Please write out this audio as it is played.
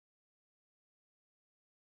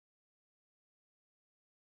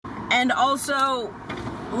And also,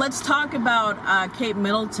 let's talk about Kate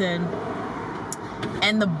Middleton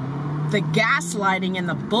and the gaslighting and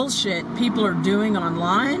the bullshit people are doing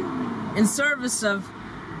online in service of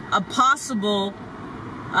a possible,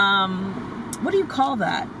 what do you call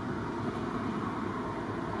that?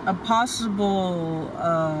 A possible,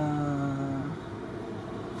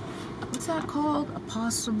 what's that called? A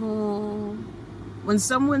possible, when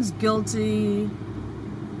someone's guilty,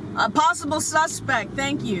 a possible suspect.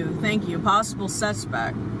 Thank you, a possible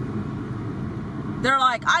suspect. They're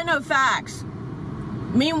like, I know facts.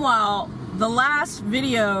 Meanwhile, the last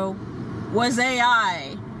video was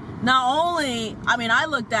AI. Not only, I mean, I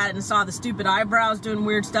looked at it and saw the stupid eyebrows doing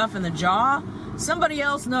weird stuff in the jaw. Somebody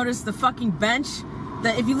else noticed the fucking bench.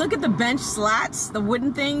 That if you look at the bench slats, the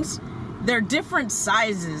wooden things, they're different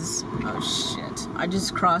sizes. Oh shit! I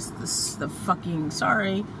just crossed the fucking.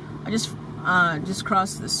 Sorry, I just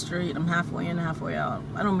crossed the street. I'm halfway in, halfway out.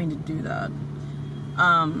 I don't mean to do that.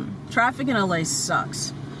 Traffic in LA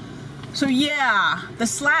sucks. So yeah, the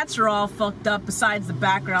slats are all fucked up besides the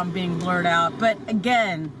background being blurred out. But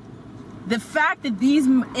again, the fact that these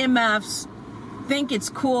MFs think it's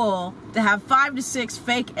cool to have 5 to 6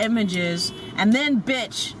 fake images and then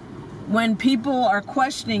bitch when people are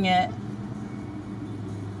questioning it,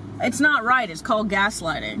 it's not right. It's called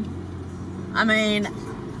gaslighting. I mean,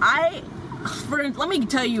 let me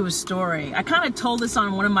tell you a story. I kind of told this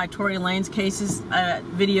on one of my Tory Lanez cases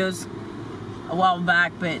videos a while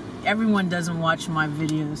back, but everyone doesn't watch my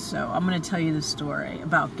videos, so I'm going to tell you the story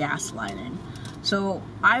about gaslighting. So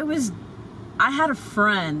I had a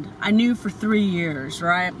friend I knew for 3 years,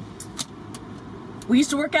 right? We used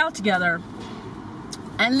to work out together,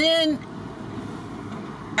 and then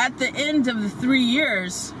at the end of the 3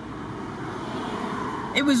 years,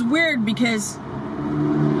 it was weird because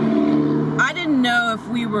I didn't know if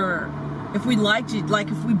we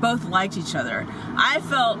both liked each other. I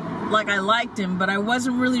felt like I liked him, but I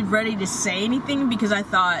wasn't really ready to say anything because I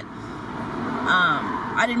thought,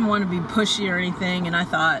 I didn't want to be pushy or anything, and I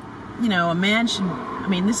thought, you know, a man should, I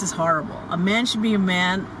mean, this is horrible. A man should be a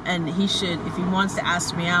man, and he should, if he wants to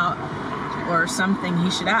ask me out or something, he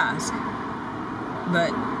should ask.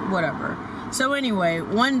 But whatever. So anyway,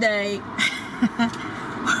 one day,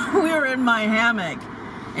 we were in my hammock,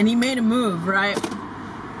 and he made a move, right?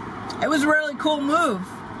 It was a really cool move.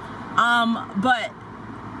 But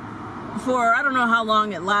for, I don't know how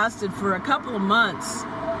long it lasted, for a couple of months,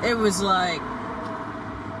 it was like,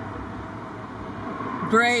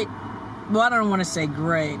 great. Well, I don't want to say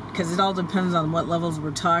great, because it all depends on what levels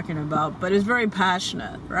we're talking about, but it was very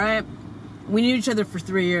passionate, right? We knew each other for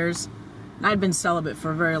 3 years, and I'd been celibate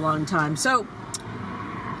for a very long time. So,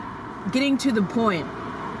 getting to the point,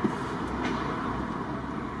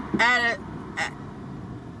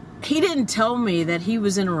 he didn't tell me that he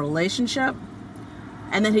was in a relationship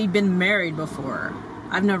and that he'd been married before.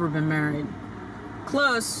 I've never been married.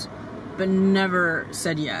 Close, but never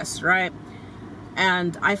said yes, right?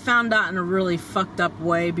 And I found out in a really fucked up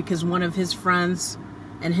way because one of his friends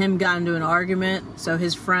and him got into an argument. So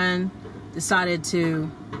his friend decided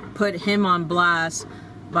to put him on blast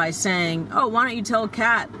by saying, oh, why don't you tell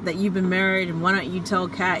Kat that you've been married, and why don't you tell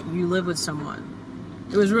Kat you live with someone?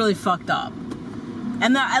 It was really fucked up.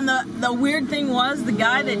 And the weird thing was, the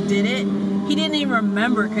guy that did it, he didn't even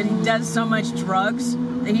remember, because he does so much drugs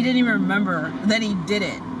that he didn't even remember that he did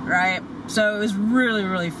it, right? So it was really,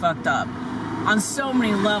 really fucked up on so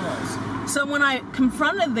many levels. So when I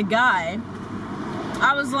confronted the guy,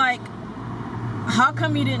 I was like, how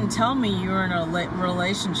come you didn't tell me you were in a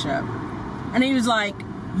relationship? And he was like,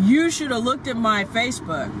 you should have looked at my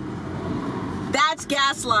Facebook. That's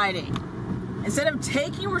gaslighting. Instead of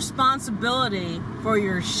taking responsibility for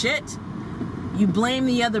your shit, you blame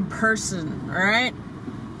the other person, all right?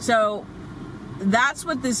 So that's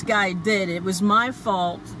what this guy did. It was my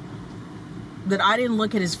fault that I didn't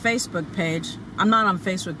look at his Facebook page. I'm not on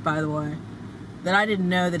Facebook, by the way. That I didn't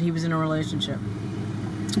know that he was in a relationship.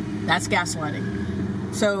 That's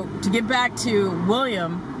gaslighting. So to get back to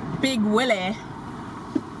William, Big Willie,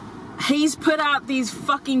 he's put out these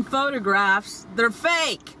fucking photographs. They're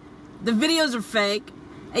fake. The videos are fake.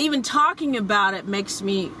 Even talking about it makes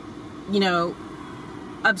me, you know,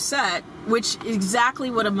 upset, which is exactly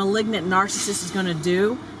what a malignant narcissist is going to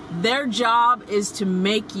do. Their job is to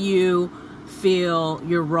make you feel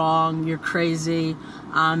you're wrong, you're crazy,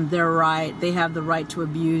 they're right, they have the right to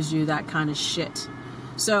abuse you, that kind of shit.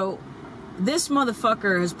 So this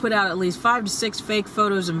motherfucker has put out at least 5 to 6 fake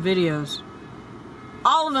photos and videos.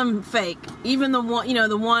 All of them fake. Even the one, you know,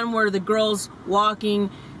 the one where the girl's walking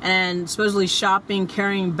and supposedly shopping,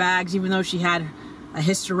 carrying bags, even though she had a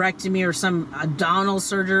hysterectomy or some abdominal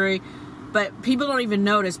surgery, but people don't even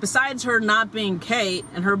notice. Besides her not being Kate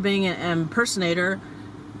and her being an impersonator,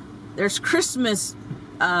 there's Christmas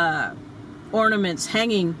ornaments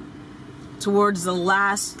hanging towards the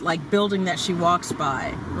last building that she walks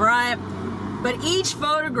by, right? But each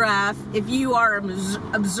photograph, if you are an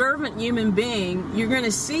observant human being, you're going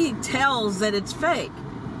to see tells that it's fake.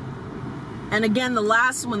 And again, the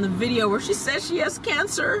last one, the video where she says she has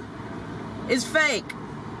cancer, is fake.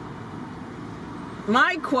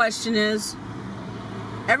 My question is,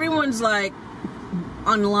 everyone's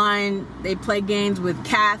online, they play games with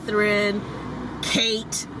Catherine,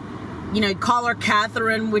 Kate, call her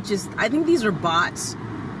Catherine, which is, I think these are bots,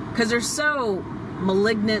 because they're so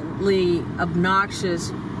malignantly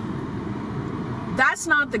obnoxious. That's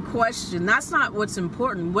not the question. That's not what's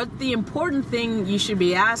important. What the important thing you should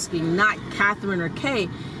be asking, not Catherine or Kate,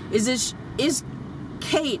 is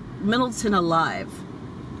Kate Middleton alive?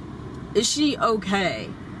 Is she okay?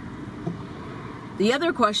 The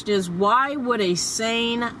other question is, why would a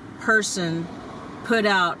sane person put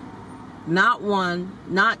out not 1,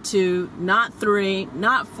 not 2, not 3,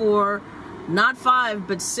 not 4, not 5,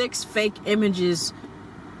 but 6 fake images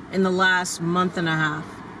in the last month and a half?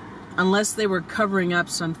 Unless they were covering up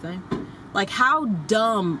something. How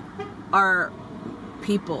dumb are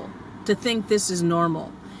people to think this is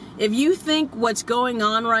normal? If you think what's going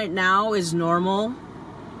on right now is normal,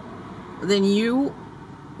 then you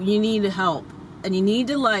need help. And you need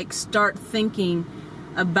to start thinking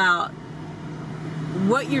about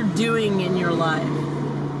what you're doing in your life.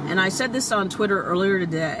 And I said this on Twitter earlier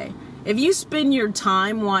today. If you spend your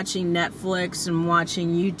time watching Netflix and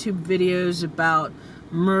watching YouTube videos about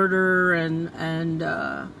murder and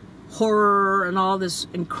horror and all this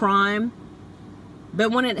and crime,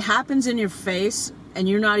 but when it happens in your face and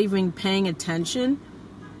you're not even paying attention,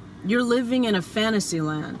 you're living in a fantasy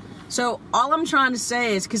land. So all I'm trying to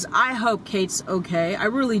say is, because I hope Kate's okay, I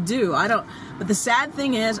really do. But the sad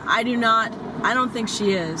thing is, I don't think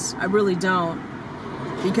she is. I really don't.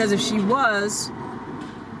 Because if she was,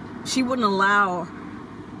 she wouldn't allow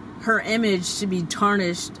her image to be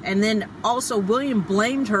tarnished. And then also William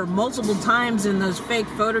blamed her multiple times in those fake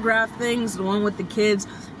photograph things, the one with the kids.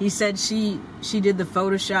 He said she did the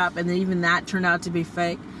Photoshop, and then even that turned out to be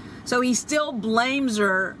fake. So he still blames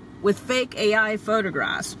her with fake AI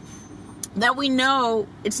photographs that we know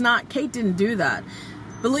it's not. Kate didn't do that.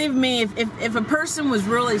 Believe me, if a person was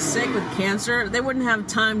really sick with cancer, they wouldn't have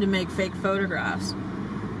time to make fake photographs.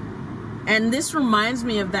 And this reminds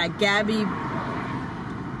me of that Gabby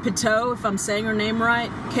Petito, if I'm saying her name right,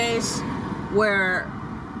 case where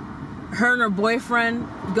her and her boyfriend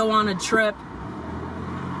go on a trip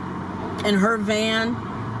in her van.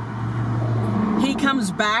 He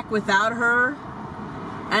comes back without her,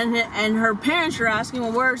 and her parents are asking,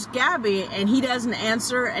 well, where's Gabby? And he doesn't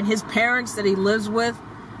answer, and his parents that he lives with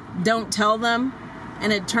don't tell them,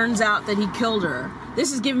 and it turns out that he killed her.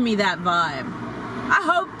 This is giving me that vibe. I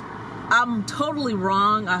hope I'm totally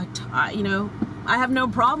wrong. I have no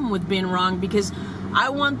problem with being wrong, because I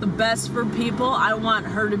want the best for people. I want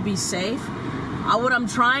her to be safe. What I'm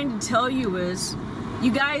trying to tell you is,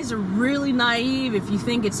 you guys are really naive if you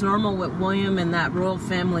think it's normal what William and that royal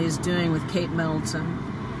family is doing with Kate Middleton.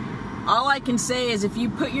 All I can say is, if you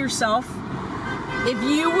put yourself,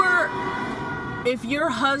 if your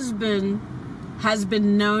husband has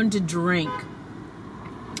been known to drink,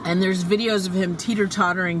 and there's videos of him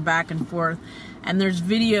teeter-tottering back and forth, and there's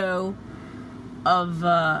video of,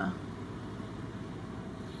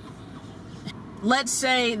 let's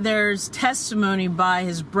say there's testimony by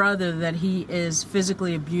his brother that he is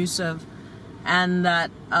physically abusive, and that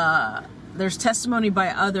there's testimony by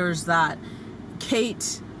others that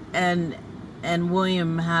Kate and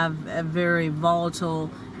William have a very volatile,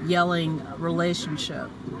 yelling relationship.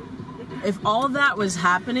 If all of that was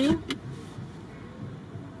happening,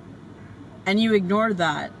 and you ignore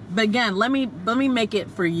that, but again, let me make it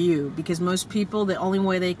for you, because most people, the only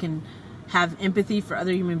way they can have empathy for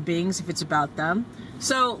other human beings if it's about them.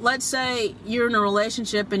 So let's say you're in a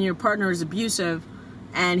relationship and your partner is abusive,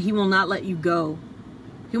 and he will not let you go.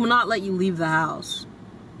 He will not let you leave the house.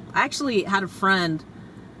 I actually had a friend.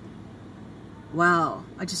 Wow,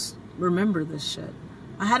 I just remember this shit.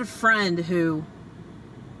 I had a friend who,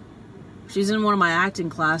 she's in one of my acting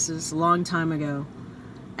classes a long time ago,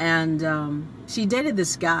 and she dated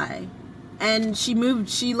this guy, and she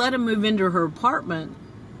let him move into her apartment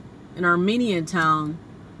in Armenia town,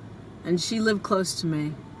 and she lived close to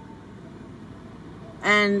me.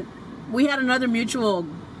 And we had another mutual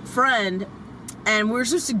friend, and we were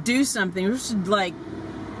supposed to do something. We were supposed to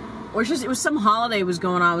it was some holiday was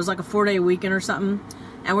going on. It was like a 4-day weekend or something.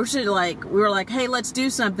 And we were like, hey, let's do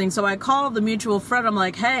something. So I called the mutual friend. I'm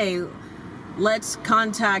like, hey, let's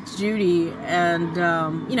contact Judy and,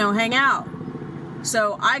 hang out.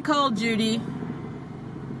 So I called Judy,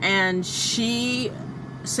 and she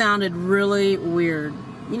sounded really weird.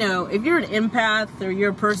 You know, if you're an empath or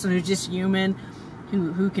you're a person who's just human,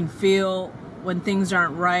 who can feel when things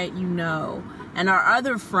aren't right, you know. And our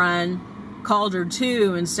other friend called her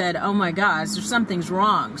too and said, oh my gosh, something's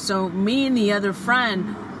wrong. So me and the other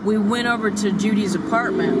friend, we went over to Judy's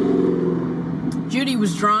apartment. Judy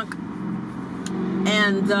was drunk,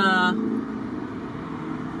 and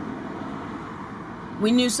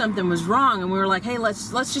we knew something was wrong, and we were like, hey, let's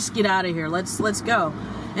just get out of here. Let's go.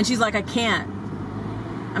 And she's like, I can't.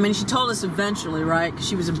 I mean, she told us eventually, right? Because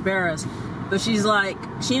she was embarrassed. But she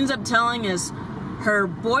ends up telling us her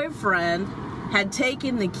boyfriend had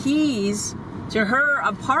taken the keys to her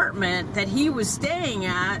apartment that he was staying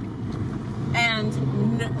at, and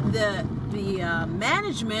the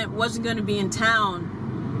management wasn't going to be in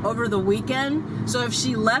town over the weekend. So if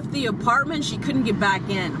she left the apartment, she couldn't get back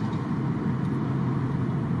in.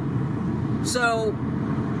 So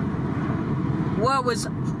what was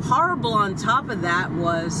horrible on top of that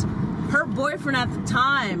was her boyfriend at the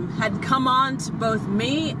time had come on to both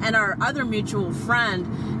me and our other mutual friend,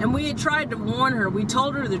 and we had tried to warn her. We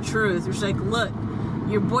told her the truth. We're like, look,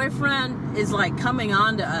 your boyfriend is like coming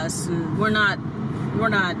on to us, and we're not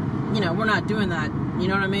doing that. You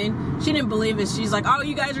know what I mean? She didn't believe us. She's like, oh,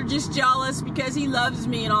 you guys are just jealous because he loves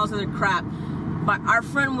me and all this other crap. But our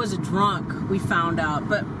friend was a drunk, we found out.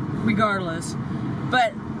 But regardless.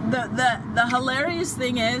 But the hilarious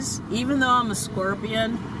thing is, even though I'm a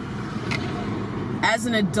Scorpion, as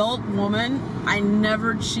an adult woman, I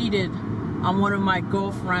never cheated on one of my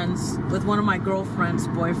girlfriends with one of my girlfriend's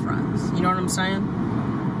boyfriends. You know what I'm saying?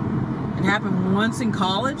 It happened once in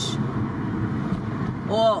college.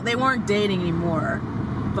 Well, they weren't dating anymore,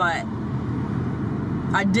 but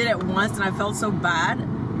I did it once and I felt so bad.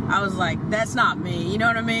 I was like, that's not me. You know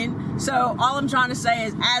what I mean? So all I'm trying to say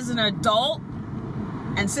is, as an adult,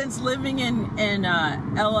 and since living in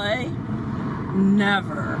LA,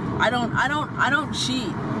 never. I don't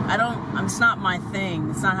cheat. It's not my thing.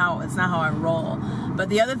 It's not how I roll. But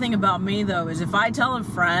the other thing about me though is, if I tell a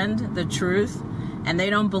friend the truth and they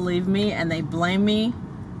don't believe me and they blame me,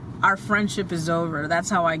 our friendship is over. That's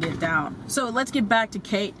how I get down. So let's get back to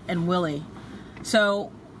Kate and Willie.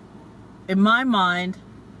 So in my mind,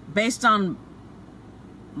 based on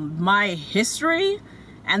my history,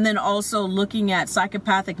 and then also looking at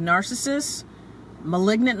psychopathic narcissists,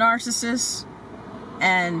 malignant narcissists,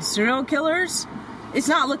 and serial killers, it's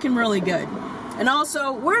not looking really good. And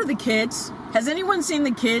also, where are the kids? Has anyone seen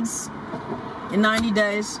the kids in 90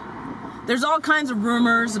 Days? There's all kinds of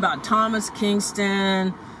rumors about Thomas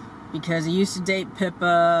Kingston, because he used to date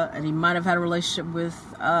Pippa, and he might have had a relationship with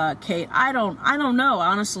Kate. I don't know,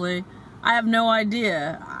 honestly. I have no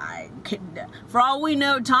idea. For all we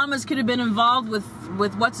know, Thomas could have been involved with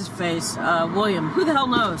what's his face, William. Who the hell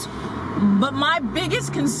knows? But my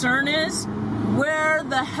biggest concern is, where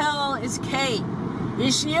the hell is Kate?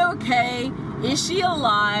 Is she okay? Is she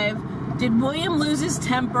alive? Did William lose his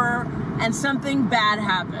temper and something bad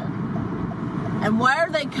happen? And why are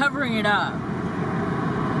they covering it up?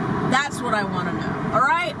 That's what I want to know. All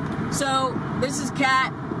right? So, this is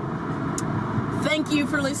Kat. Thank you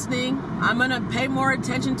for listening. I'm going to pay more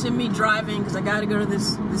attention to me driving, because I got to go to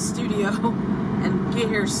this studio and get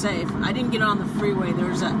here safe. I didn't get on the freeway.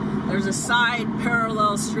 There's a side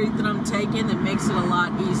parallel street that I'm taking that makes it a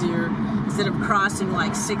lot easier, instead of crossing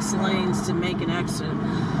like 6 lanes to make an exit.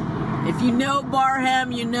 If you know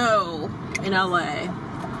Barham, you know in LA.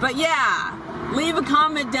 But yeah, leave a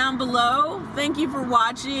comment down below. Thank you for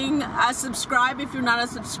watching. Subscribe if you're not a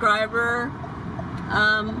subscriber.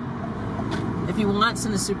 If you want,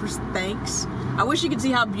 send a super thanks. I wish you could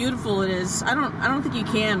see how beautiful it is. I don't think you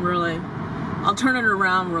can, really. I'll turn it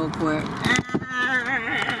around real quick.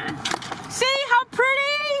 See how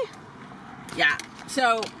pretty? Yeah.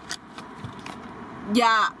 So,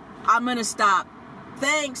 yeah, I'm gonna stop.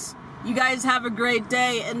 Thanks. You guys have a great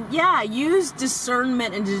day. And yeah, use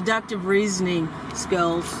discernment and deductive reasoning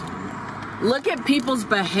skills. Look at people's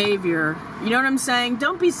behavior. You know what I'm saying?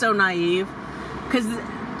 Don't be so naive. Because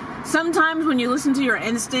sometimes when you listen to your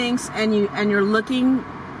instincts and you're looking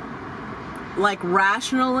like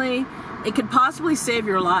rationally, it could possibly save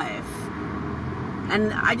your life.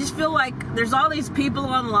 And I just feel like there's all these people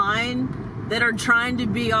online that are trying to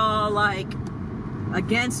be all like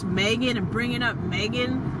against Megan and bringing up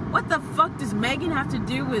Megan. What the fuck does Megan have to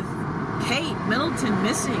do with Kate Middleton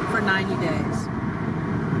missing for 90 days?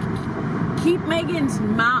 keep Megan's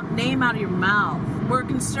name out of your mouth. We're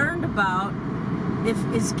concerned about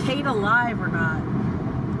is Kate alive or not.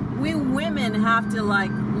 We women have to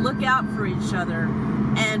like look out for each other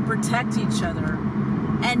and protect each other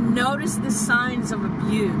and notice the signs of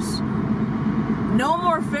abuse. No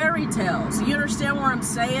more fairy tales. You understand what I'm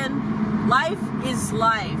saying? Life is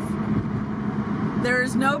life. There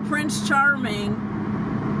is no Prince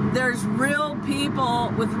Charming. There's real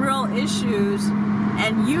people with real issues,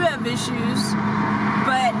 and you have issues,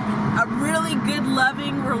 but a really good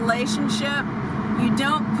loving relationship, you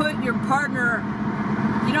don't put your partner,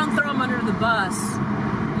 you don't throw them under the bus.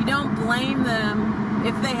 You don't blame them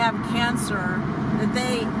if they have cancer, that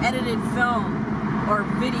they edited film or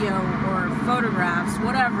video or photographs,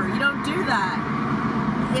 whatever. You don't do that.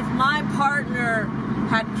 If my partner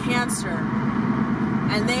had cancer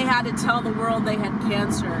and they had to tell the world they had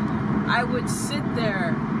cancer, I would sit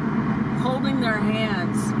there holding their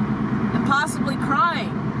hands and possibly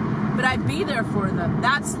crying, but I'd be there for them.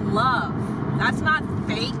 That's love. That's not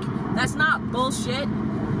fake. That's not bullshit.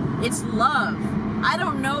 It's love. I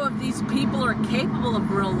don't know if these people are capable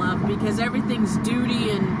of real love because everything's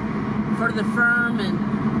duty and for the firm, and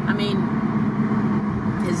I mean,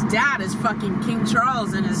 his dad is fucking King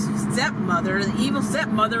Charles and his stepmother, the evil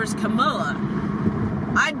stepmother, is Camilla.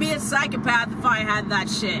 I'd be a psychopath if I had that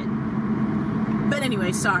shit. But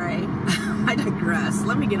anyway, sorry. I digress.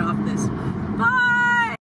 Let me get off this. Bye!